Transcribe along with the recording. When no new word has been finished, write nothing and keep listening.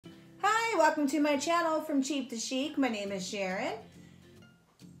Hi, welcome to my channel From Cheap to Chic. My name is Sharon.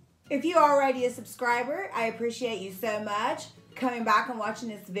 If you are already a subscriber, I appreciate you so much coming back and watching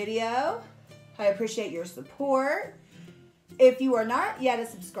this video. I appreciate your support. If you are not yet a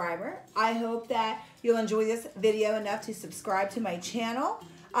subscriber, I hope that you'll enjoy this video enough to subscribe to my channel.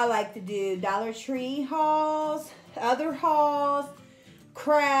 I like to do Dollar Tree hauls, other hauls,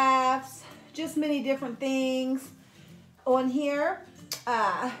 crafts, just many different things on here.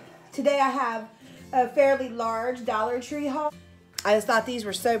 Today I have a fairly large Dollar Tree haul. I just thought these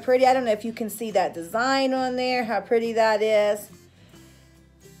were so pretty. I don't know if you can see that design on there, how pretty that is.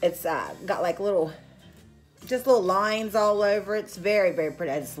 It's got like just little lines all over it. It's very, very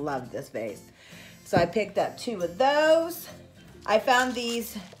pretty. I just love this vase. So I picked up 2 of those. I found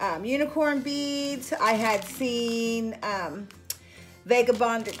these unicorn beads. I had seen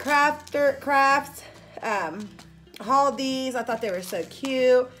Vegabondcrafter haul these. I thought they were so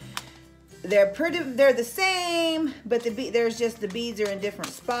cute. They're pretty. They're the same, but there's just the beads are in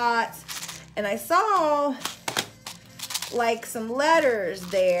different spots. And I saw like some letters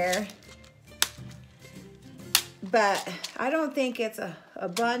there, but I don't think it's a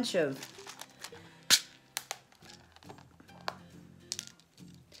bunch of.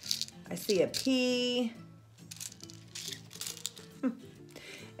 I see a P.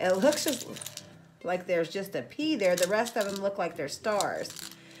 It looks just like there's just a P there. The rest of them look like they're stars.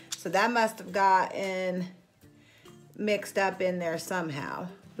 So that must have gotten mixed up in there somehow,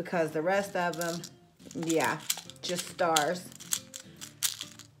 because the rest of them, yeah, just stars.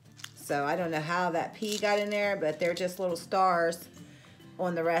 So I don't know how that P got in there, but they're just little stars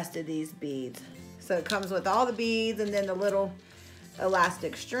on the rest of these beads. So it comes with all the beads and then the little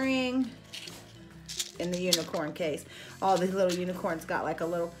elastic string in the unicorn case. All these little unicorns got like a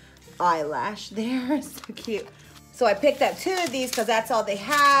little eyelash there. So cute. So I picked up 2 of these because that's all they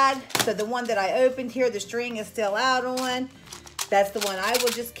had. So the one that I opened here, the string is still out on. That's the one I will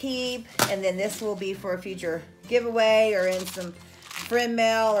just keep. And then this will be for a future giveaway or in some friend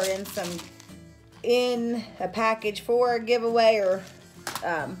mail or in a package for a giveaway or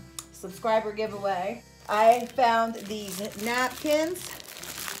subscriber giveaway. I found these napkins.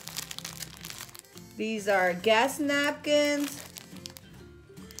 These are guest napkins.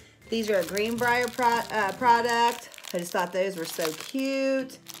 These are a Greenbrier product. I just thought those were so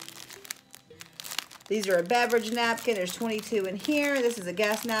cute. These are a beverage napkin. There's 22 in here. This is a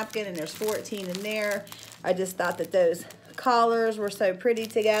guest napkin and there's 14 in there. I just thought that those collars were so pretty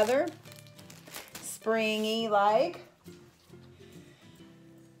together. Springy like.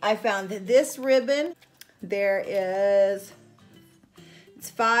 I found this ribbon. It's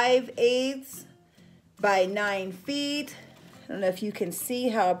 5/8 by 9 feet. I don't know if you can see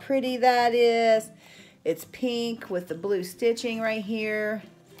how pretty that is. It's pink with the blue stitching right here.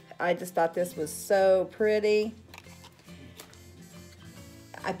 I just thought this was so pretty.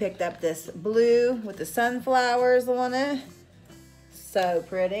 I picked up this blue with the sunflowers on it. So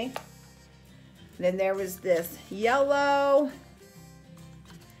pretty. Then there was this yellow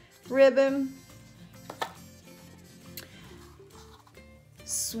ribbon.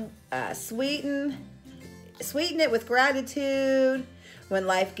 Sweeten it with gratitude. When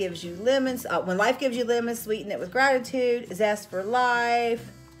life gives you lemons, sweeten it with gratitude. Zest for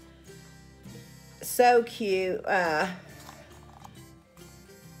life. So cute.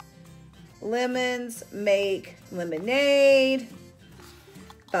 Lemons make lemonade.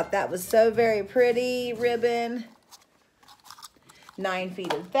 Thought that was so very pretty ribbon. 9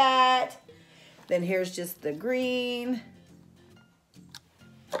 feet of that. Then here's just the green.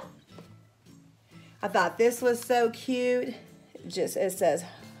 I thought this was so cute. It says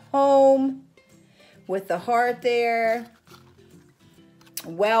home with the heart there.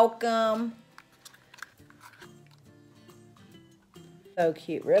 Welcome. So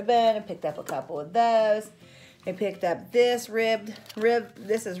cute ribbon. I picked up a couple of those. I picked up this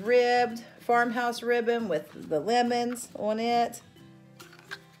this is ribbed farmhouse ribbon with the lemons on it.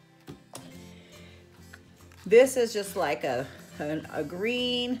 This is just like a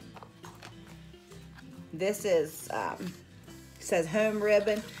green. This is, says home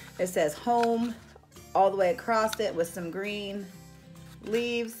ribbon. It says home all the way across it with some green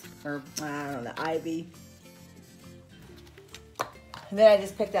leaves, or I don't know, ivy. And then I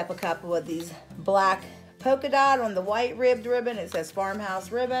just picked up a couple of these black polka dot on the white ribbed ribbon. It says farmhouse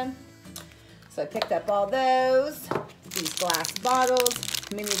ribbon. So I picked up all those. These glass bottles,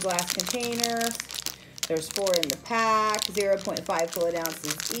 mini glass containers. There's 4 in the pack, 0.5 fluid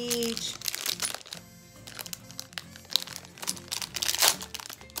ounces each.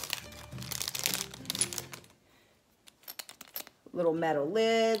 Little metal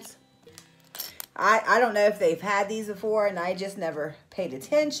lids. I don't know if they've had these before and I just never paid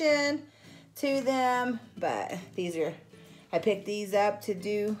attention to them, but these are, I picked these up to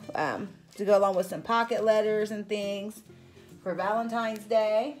do, to go along with some pocket letters and things for Valentine's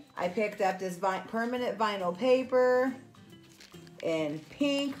Day. I picked up this permanent vinyl paper in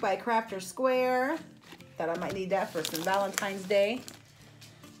pink by Crafter Square. Thought I might need that for some Valentine's Day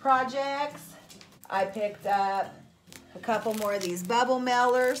projects. I picked up a couple more of these bubble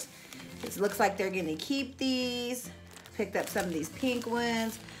mailers. It looks like they're gonna keep these. Picked up some of these pink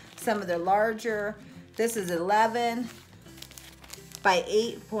ones, some of the larger. This is 11 by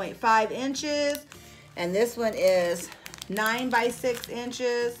 8.5 inches. And this one is 9 by 6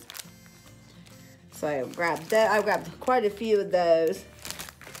 inches. So I grabbed that. I grabbed quite a few of those.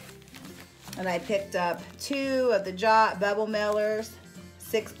 And I picked up 2 of the Jot bubble mailers,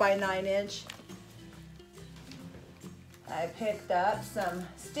 6 by 9 inch. I picked up some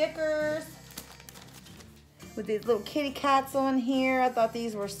stickers with these little kitty cats on here. I thought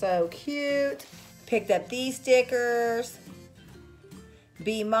these were so cute. Picked up these stickers.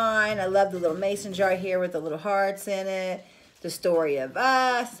 Be Mine. I love the little mason jar here with the little hearts in it. The Story of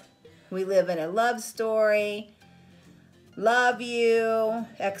Us. We Live in a Love Story. Love You.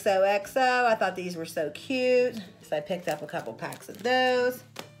 XOXO. I thought these were so cute. So I picked up a couple packs of those.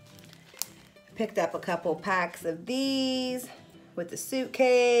 Picked up a couple packs of these with the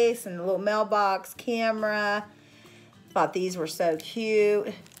suitcase and the little mailbox camera. Thought these were so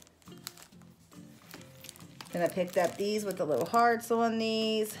cute. Then I picked up these with the little hearts on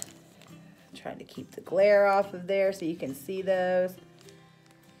these. Trying to keep the glare off of there so you can see those.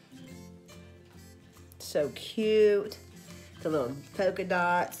 So cute. The little polka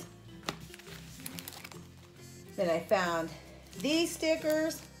dots. Then I found these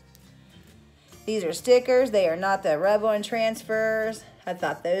stickers. These are stickers. They are not the rub-on transfers. I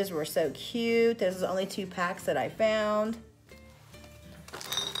thought those were so cute. Those are the only 2 packs that I found.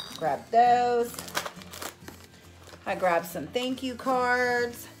 Grabbed those. I grabbed some thank you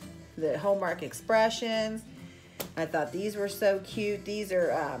cards, the Hallmark Expressions. I thought these were so cute. These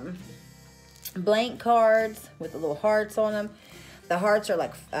are blank cards with the little hearts on them. The hearts are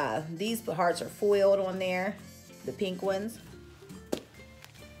like, these hearts are foiled on there, the pink ones.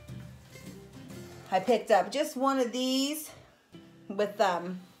 I picked up just one of these with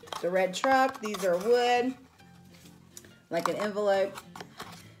the red truck. These are wood, like an envelope.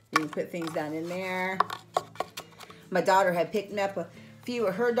 You can put things down in there. My daughter had picked up a few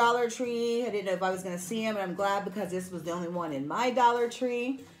at her Dollar Tree. I didn't know if I was going to see them, and I'm glad because this was the only one in my Dollar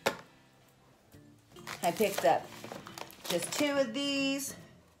Tree. I picked up just 2 of these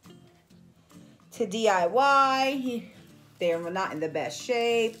to DIY. They're not in the best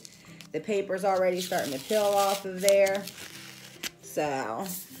shape. The paper's already starting to peel off of there. So,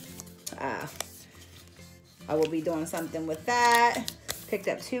 I will be doing something with that. Picked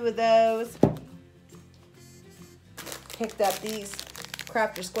up 2 of those. Picked up these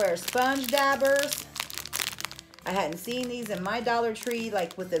Crafter Square sponge dabbers. I hadn't seen these in my Dollar Tree,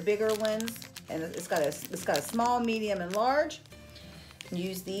 like with the bigger ones. And it's got a small, medium, and large.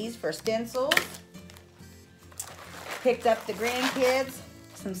 Use these for stencils. Picked up the grandkids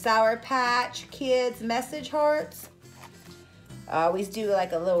some Sour Patch Kids message hearts. I always do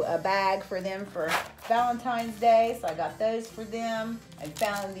like a bag for them for Valentine's Day, so I got those for them. I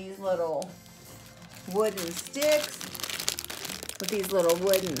found these little wooden sticks with these little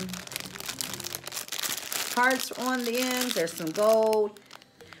wooden hearts on the ends. There's some gold,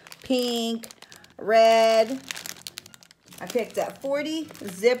 pink, red. I picked up 40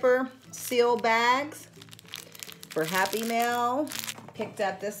 zipper seal bags for Happy Mail. Picked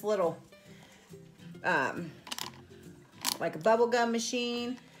up this little like a bubble gum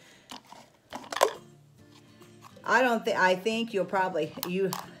machine. I think you'll probably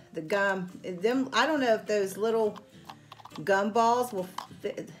the gum them. I don't know if those little gum balls will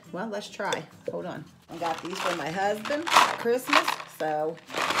fit. Well, let's try. Hold on. I got these for my husband at Christmas, so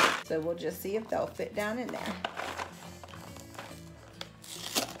we'll just see if they'll fit down in there.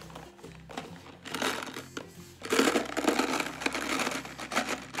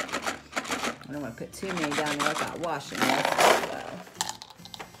 I don't want to put too many down there without washing it.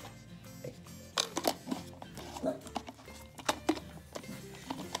 So.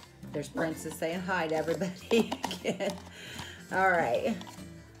 There's Princess saying hi to everybody again. All right.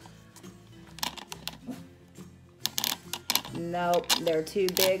 Nope, they're too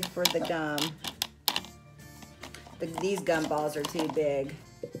big for the gum. These gum balls are too big.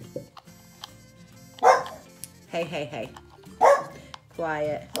 Hey, hey, hey.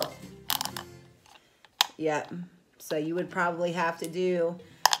 Quiet. Yep. So you would probably have to do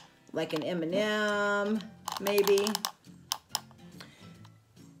like an M&M, maybe.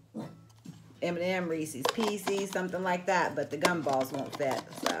 M&M, Reese's Pieces, something like that, but the gumballs won't fit,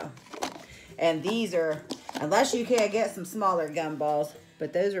 so. And these are, unless you can get some smaller gumballs,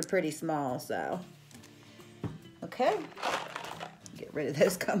 but those are pretty small, so. Okay, get rid of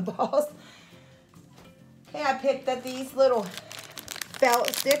those gumballs. Okay, I picked up these little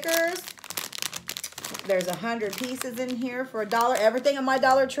felt stickers. There's 100 pieces in here for $1. Everything in my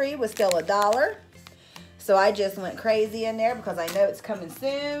Dollar Tree was still $1. So I just went crazy in there because I know it's coming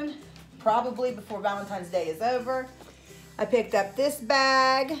soon, probably before Valentine's Day is over. I picked up this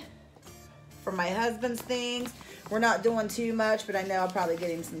bag for my husband's things. We're not doing too much, but I know I'll probably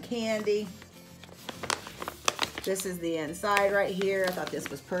get him some candy. This is the inside right here. I thought this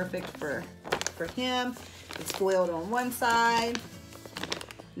was perfect for him. It's foiled on one side.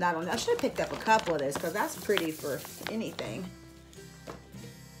 Not on, I should have picked up a couple of those because that's pretty for anything.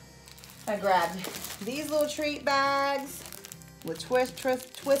 I grabbed these little treat bags with twist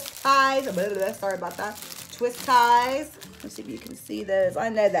ties. Sorry about that. Twist ties. Let's see if you can see those. I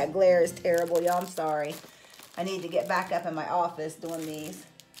know that glare is terrible, y'all. I'm sorry. I need to get back up in my office doing these.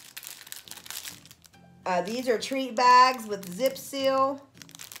 These are treat bags with zip seal.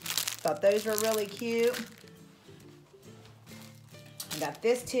 Thought those were really cute. I got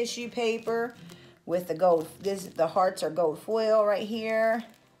this tissue paper with the gold. The hearts are gold foil right here.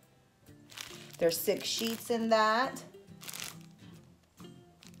 There's 6 sheets in that.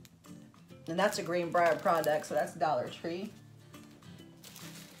 And that's a Greenbrier product, so that's Dollar Tree.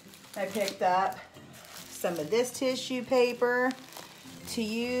 I picked up some of this tissue paper to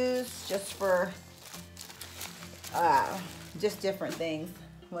use just for just different things.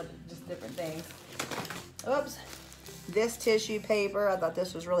 Just different things. Oops. This tissue paper, I thought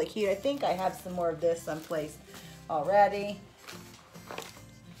this was really cute. I think I have some more of this someplace already.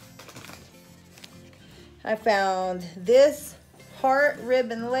 I found this heart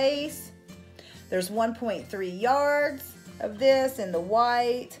ribbon lace. There's 1.3 yards of this in the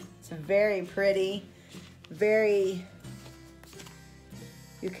white. It's very pretty. Very,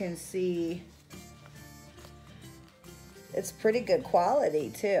 you can see, it's pretty good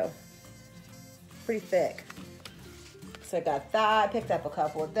quality too. Pretty thick. So I got that. I picked up a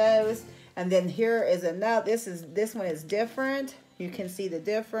couple of those. And then here is another. This one is different. You can see the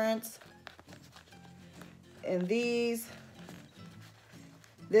difference. And these,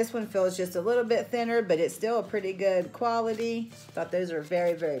 this one feels just a little bit thinner, but it's still a pretty good quality. Thought those are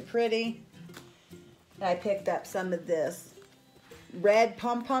very, very pretty. And I picked up some of this red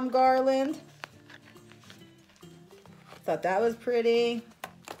pom-pom garland. Thought that was pretty.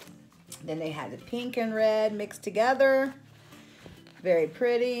 Then they had the pink and red mixed together. Very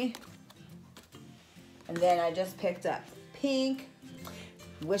pretty. And then I just picked up pink.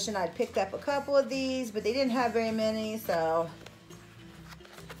 Wishing I'd picked up a couple of these, but they didn't have very many, so.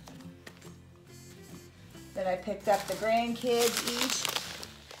 Then I picked up the grandkids each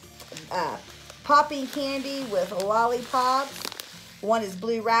popping candy with lollipops. One is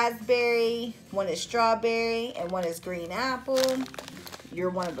blue raspberry, one is strawberry, and one is green apple.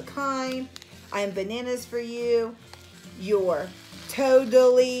 You're one of a kind. I am bananas for you. You're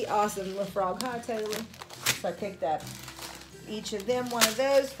totally awesome, little frog. Hi, totally. So I picked up each of them one of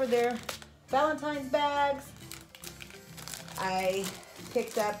those for their Valentine's bags. I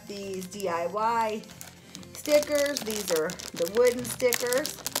picked up these DIY stickers. These are the wooden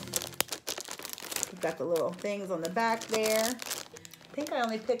stickers. We've got the little things on the back there. I think I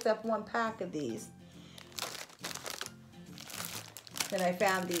only picked up 1 pack of these. Then I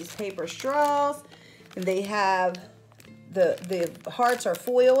found these paper straws, and they have the hearts are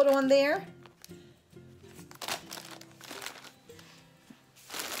foiled on there.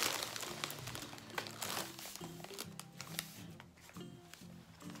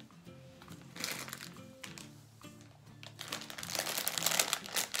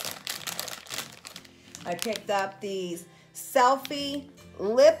 I picked up these selfie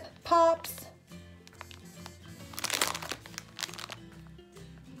lip pops.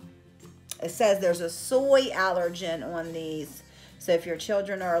 It says there's a soy allergen on these. So if your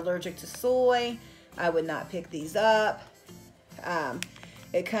children are allergic to soy, I would not pick these up.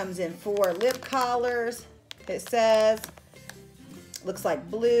 It comes in 4 lip colors. It says, looks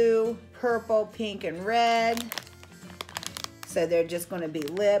like blue, purple, pink, and red. So they're just going to be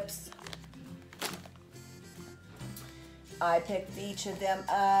lips. I picked each of them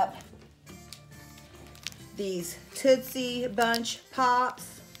up. These Tootsie Bunch Pops.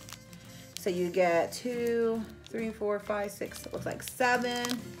 So you get 2, 3, 4, 5, 6, it looks like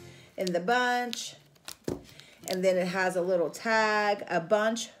 7 in the bunch. And then it has a little tag, a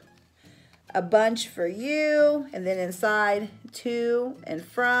bunch a bunch for you, and then inside to and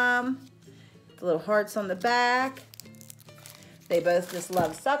from. The little hearts on the back. They both just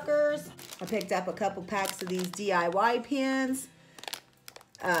love suckers. I picked up a couple packs of these DIY pins.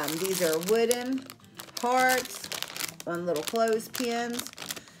 These are wooden hearts on little clothespins.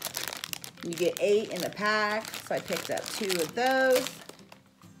 You get 8 in a pack, so I picked up 2 of those.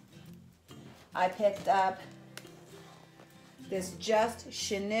 I picked up this Just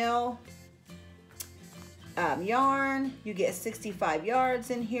Chenille yarn. You get 65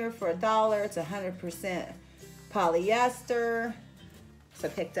 yards in here for $1. It's 100% polyester. So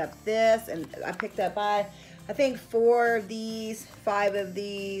I picked up this, and I picked up, I think 4 of these, 5 of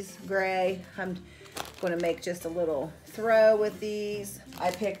these gray. I'm going to make just a little throw with these. I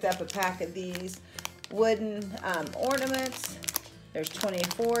picked up a pack of these wooden ornaments. There's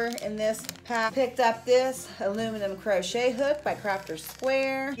 24 in this pack. Picked up this aluminum crochet hook by Crafter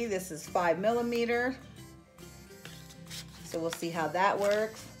Square. This is 5mm. So we'll see how that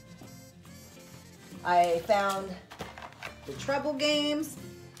works. I found the treble games.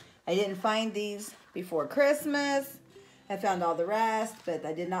 I didn't find these before Christmas. I found all the rest, but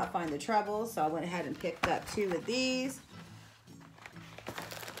I did not find the trebles, so I went ahead and picked up 2 of these.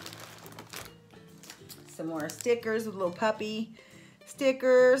 Some more stickers with little puppy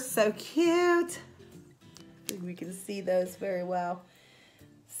stickers. So cute. I think we can see those very well.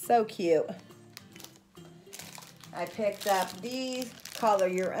 So cute. I picked up these color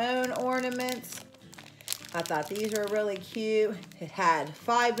your own ornaments. I thought these were really cute. It had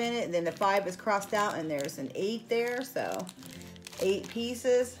 5 in it, and then the 5 is crossed out, and there's an 8 there, so 8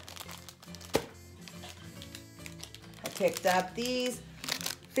 pieces. I picked up these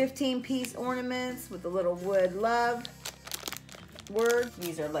 15-piece ornaments with the little wood love word.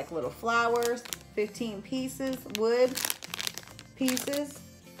 These are like little flowers, 15 pieces, wood pieces.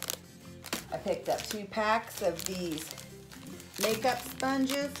 I picked up 2 packs of these makeup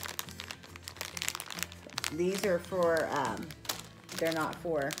sponges. These are for, they're not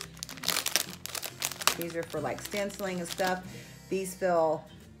for, these are for like stenciling and stuff. These feel,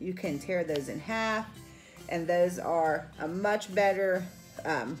 you can tear those in half, and those are a much better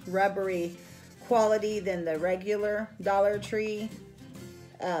rubbery quality than the regular Dollar Tree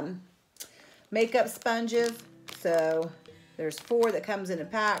makeup sponges. So there's 4 that comes in a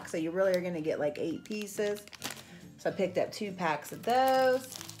pack, so you really are gonna get like 8 pieces. So I picked up 2 packs of those.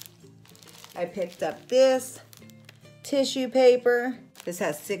 I picked up this tissue paper. This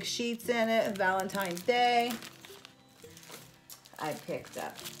has 6 sheets in it, Valentine's Day. I picked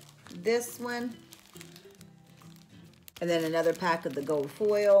up this one. And then another pack of the gold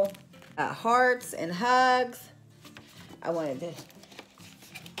foil. Hearts and hugs. I wanted to...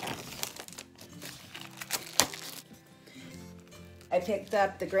 I picked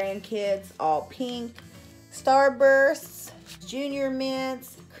up the grandkids all pink Starbursts, Junior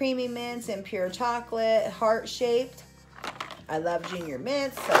Mints, Creamy Mints, and Pure Chocolate, heart-shaped. I love Junior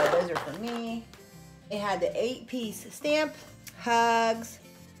Mints, so those are for me. It had the 8-piece stamp hugs.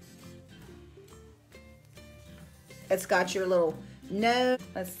 It's got your little note.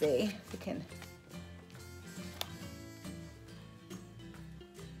 Let's see if we can.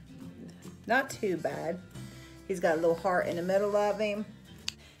 Not too bad. He's got a little heart in the middle of him.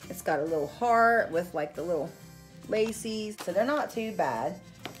 It's got a little heart with like the little laces, so they're not too bad.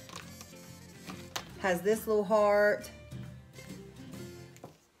 Has this little heart.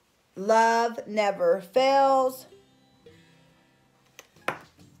 Love never fails.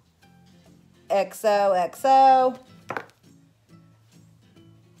 XOXO.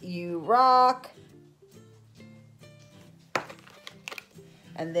 You rock.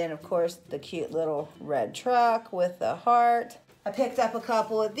 And then, of course, the cute little red truck with the heart. I picked up a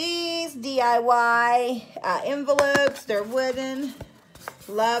couple of these DIY envelopes. They're wooden.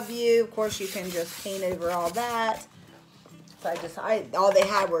 Love you. Of course, you can just paint over all that. So all they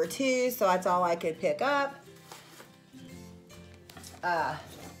had were 2, so that's all I could pick up.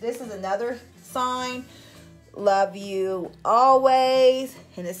 This is another sign. Love you always.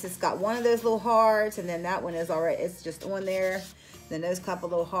 And it's just got one of those little hearts, and then that one is already, it's just on there. Then those couple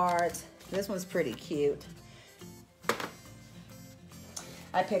little hearts. This one's pretty cute.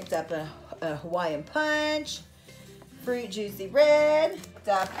 I picked up a Hawaiian Punch, Fruit Juicy Red. Picked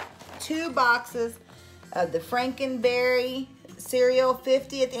up 2 boxes of the Frankenberry Cereal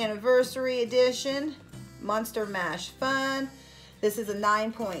 50th Anniversary Edition Monster Mash Fun. This is a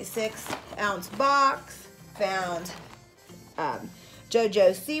 9.6 ounce box. Found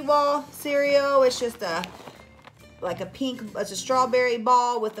JoJo Seawall cereal. It's just like a pink, it's a strawberry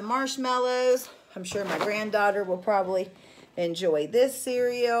ball with the marshmallows. I'm sure my granddaughter will probably enjoy this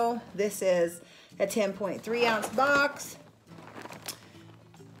cereal. This is a 10.3 ounce box.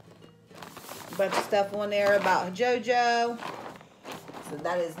 A bunch of stuff on there about JoJo. So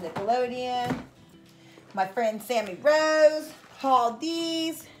that is Nickelodeon. My friend Sammi Rose hauled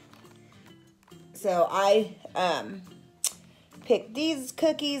these. So I picked these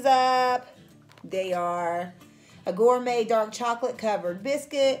cookies up. They are a gourmet dark chocolate covered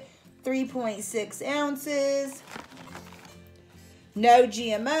biscuit, 3.6 ounces. No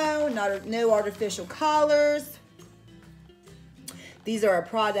GMO, no artificial colors. These are a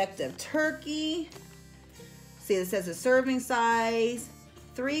product of Turkey. See, it says a serving size,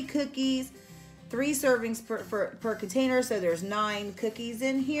 3 cookies, 3 servings per container, so there's 9 cookies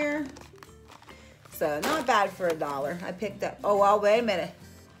in here. So not bad for $1. I picked up, oh, well, wait a minute.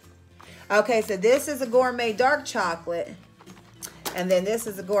 Okay, so this is a gourmet dark chocolate, and then this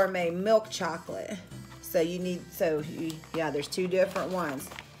is a gourmet milk chocolate. So yeah, there's 2 different ones.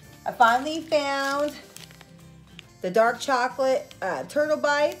 I finally found the dark chocolate turtle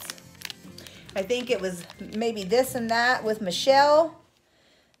bites. I think it was maybe this and that with Michelle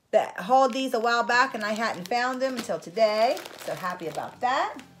that hauled these a while back, and I hadn't found them until today. So happy about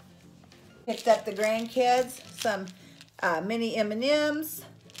that. Picked up the grandkids some mini M&Ms.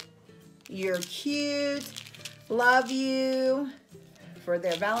 You're cute. Love you. For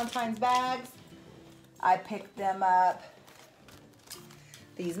their Valentine's bags. I picked them up.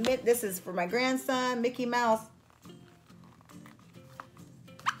 This is for my grandson, Mickey Mouse.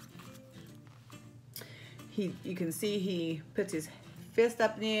 You can see he puts his fist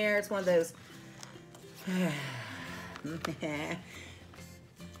up in the air. It's one of those.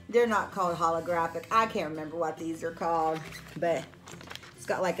 They're not called holographic. I can't remember what these are called, but it's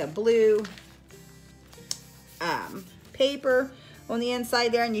got like a blue paper on the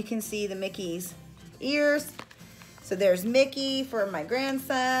inside there, and you can see the Mickey's ears. So there's Mickey for my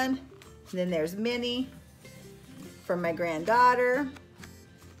grandson, and then there's Minnie for my granddaughter.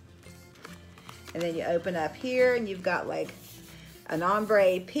 And then you open up here and you've got like an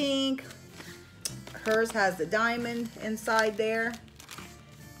ombre pink. Hers has the diamond inside there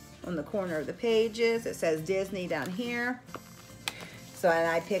on the corner of the pages. It says Disney down here. So, and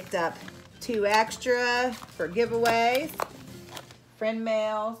I picked up 2 extra for giveaways, friend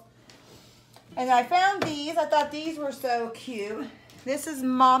mails. And I found these. I thought these were so cute. This is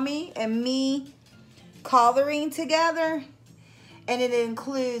Mommy and Me Coloring Together. And it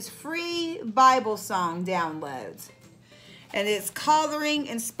includes free Bible song downloads. And it's coloring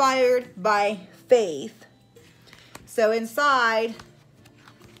inspired by faith. So inside,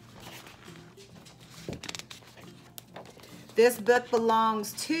 this book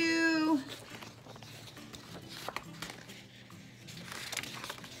belongs to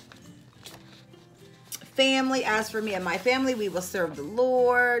family. As for me and my family, we will serve the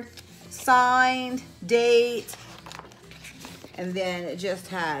Lord. Signed, date. And then it just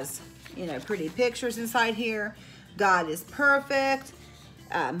has, you know, pretty pictures inside here. God is perfect.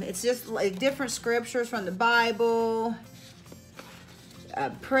 It's just like different scriptures from the Bible.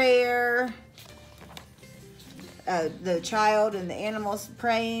 Prayer. The child and the animals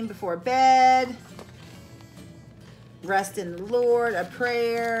praying before bed. Rest in the Lord. A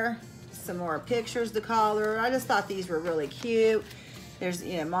prayer. Some more pictures to color. I just thought these were really cute. There's,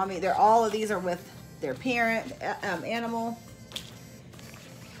 you know, mommy. All of these are with their parent animal.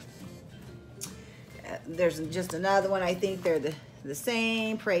 There's just another one. I think they're the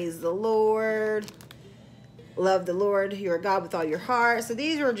same. Praise the Lord. Love the Lord, your God, with all your heart. So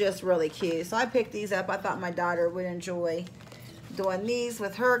these are just really cute. So I picked these up. I thought my daughter would enjoy doing these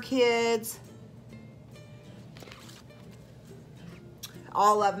with her kids.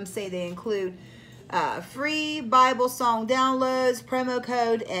 All of them say they include free Bible song downloads, promo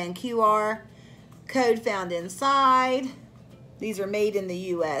code, and QR code found inside. These are made in the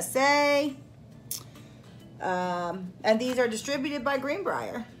USA. And these are distributed by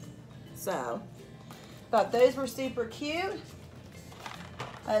Greenbrier. So, thought those were super cute.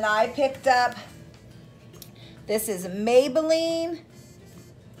 And I picked up, this is Maybelline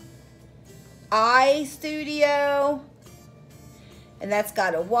Eye Studio. And that's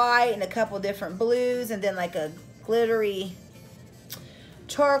got a white and a couple different blues, and then like a glittery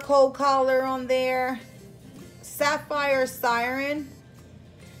charcoal color on there. Sapphire Siren.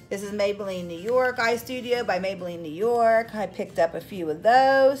 This is Maybelline New York Eye Studio by Maybelline New York. I picked up a few of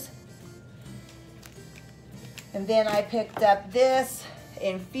those. And then I picked up this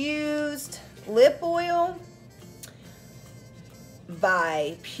infused lip oil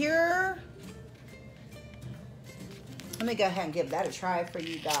by Pure. Let me go ahead and give that a try for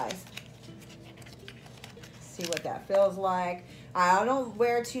you guys. See what that feels like. I don't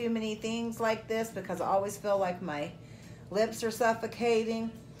wear too many things like this because I always feel like my lips are suffocating.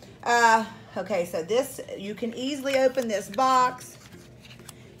 Okay, so this, you can easily open this box,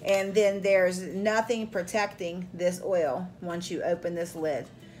 and then there's nothing protecting this oil once you open this lid.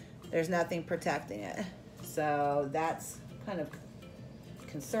 There's nothing protecting it. So that's kind of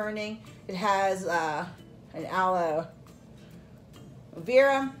concerning. It has an aloe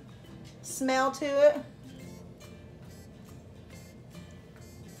vera smell to it.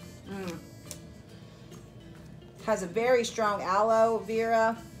 Has a very strong aloe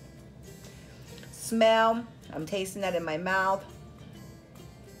vera smell. I'm tasting that in my mouth.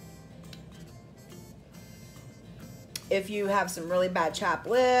 If you have some really bad chapped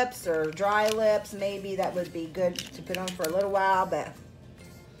lips or dry lips, maybe that would be good to put on for a little while, but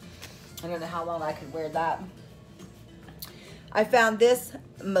I don't know how long I could wear that. I found this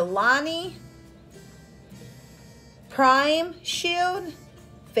Milani Prime Shield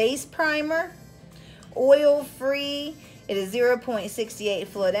Face Primer, oil free. It is 0.68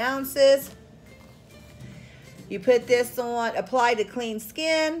 fluid ounces. You put this on, apply to clean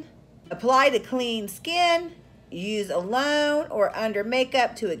skin. Apply to clean skin. Use alone or under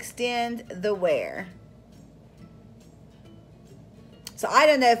makeup to extend the wear. So I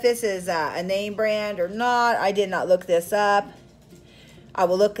don't know if this is a name brand or not. I did not look this up. I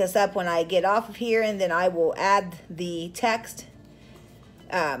will look this up when I get off of here, and then I will add the text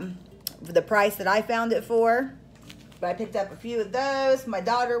for the price that I found it for. But I picked up a few of those. My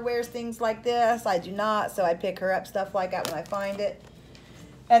daughter wears things like this. I do not, so I pick her up stuff like that when I find it.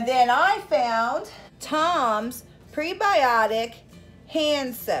 And then I found Tom's prebiotic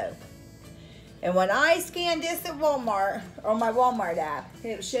hand soap. And when I scanned this at Walmart, on my Walmart app,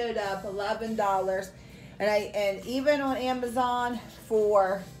 it showed up $11. And even on Amazon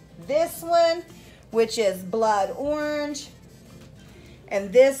for this one, which is blood orange,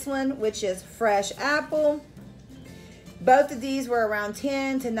 and this one, which is fresh apple. Both of these were around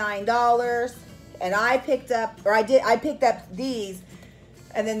 $10 to $9. And I picked up, I picked up these.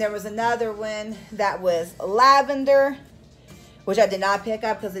 And then there was another one that was lavender, which I did not pick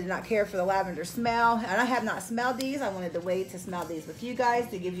up because I did not care for the lavender smell. And I have not smelled these. I wanted to wait to smell these with you guys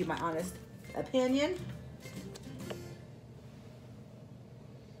to give you my honest opinion.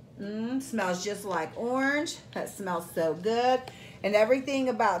 Smells just like orange. That smells so good. And everything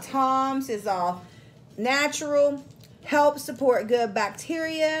about Tom's is all natural. Helps support good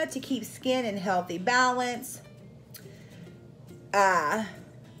bacteria to keep skin in healthy balance.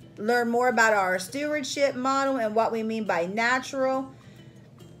 Learn more about our stewardship model and what we mean by natural.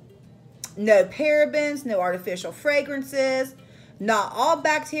 No parabens, no artificial fragrances. Not all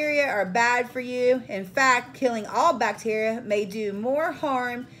bacteria are bad for you. In fact, killing all bacteria may do more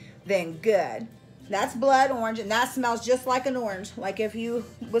harm than good. That's blood orange, and that smells just like an orange. Like if you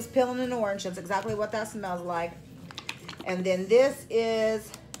was peeling an orange, that's exactly what that smells like. And then this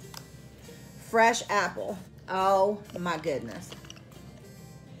is fresh apple. Oh my goodness.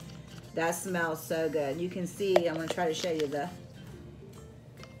 That smells so good. You can see, I'm going to try to show you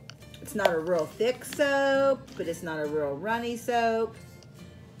it's not a real thick soap, but it's not a real runny soap.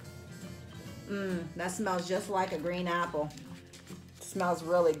 That smells just like a green apple. It smells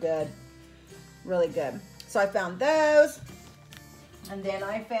really good. Really good. So I found those. And then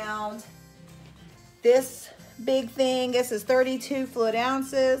I found this big thing. This is 32 fluid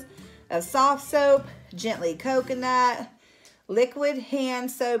ounces of soft soap, gently coconut, liquid hand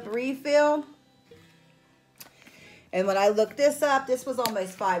soap refill. And when I looked this up, this was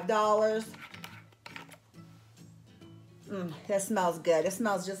almost $5. That smells good. It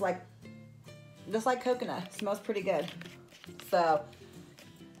smells just like coconut. It smells pretty good. So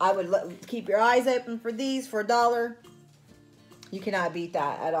I would keep your eyes open for these for $1. You cannot beat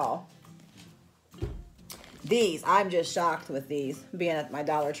that at all. These, I'm just shocked with these being at my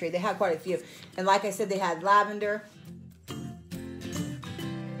Dollar Tree. They have quite a few. And like I said, they had lavender.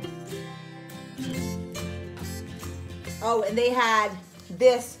 Oh, and they had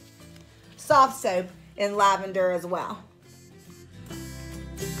this soft soap in lavender as well.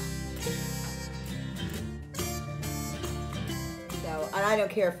 So, and I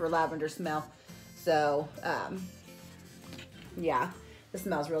don't care for lavender smell. So, yeah, this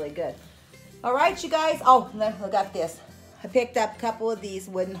smells really good. All right, you guys. Oh, look at this. I picked up a couple of these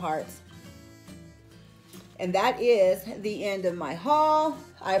wooden hearts. And that is the end of my haul.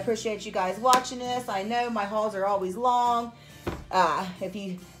 I appreciate you guys watching this. I know my hauls are always long. If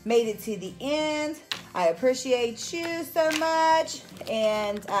you made it to the end, I appreciate you so much.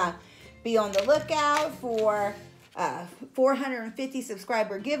 And be on the lookout for 450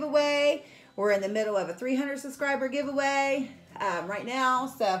 subscriber giveaway. We're in the middle of a 300 subscriber giveaway right now,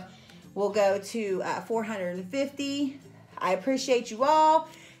 so we'll go to 450. I appreciate you all.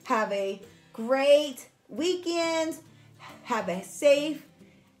 Have a great weekend. Have a safe,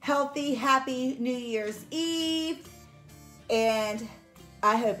 healthy, happy New Year's Eve. And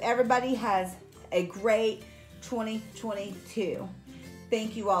I hope everybody has a great 2022.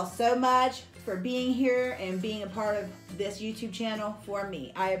 Thank you all so much for being here and being a part of this YouTube channel for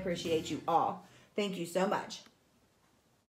me. I appreciate you all. Thank you so much.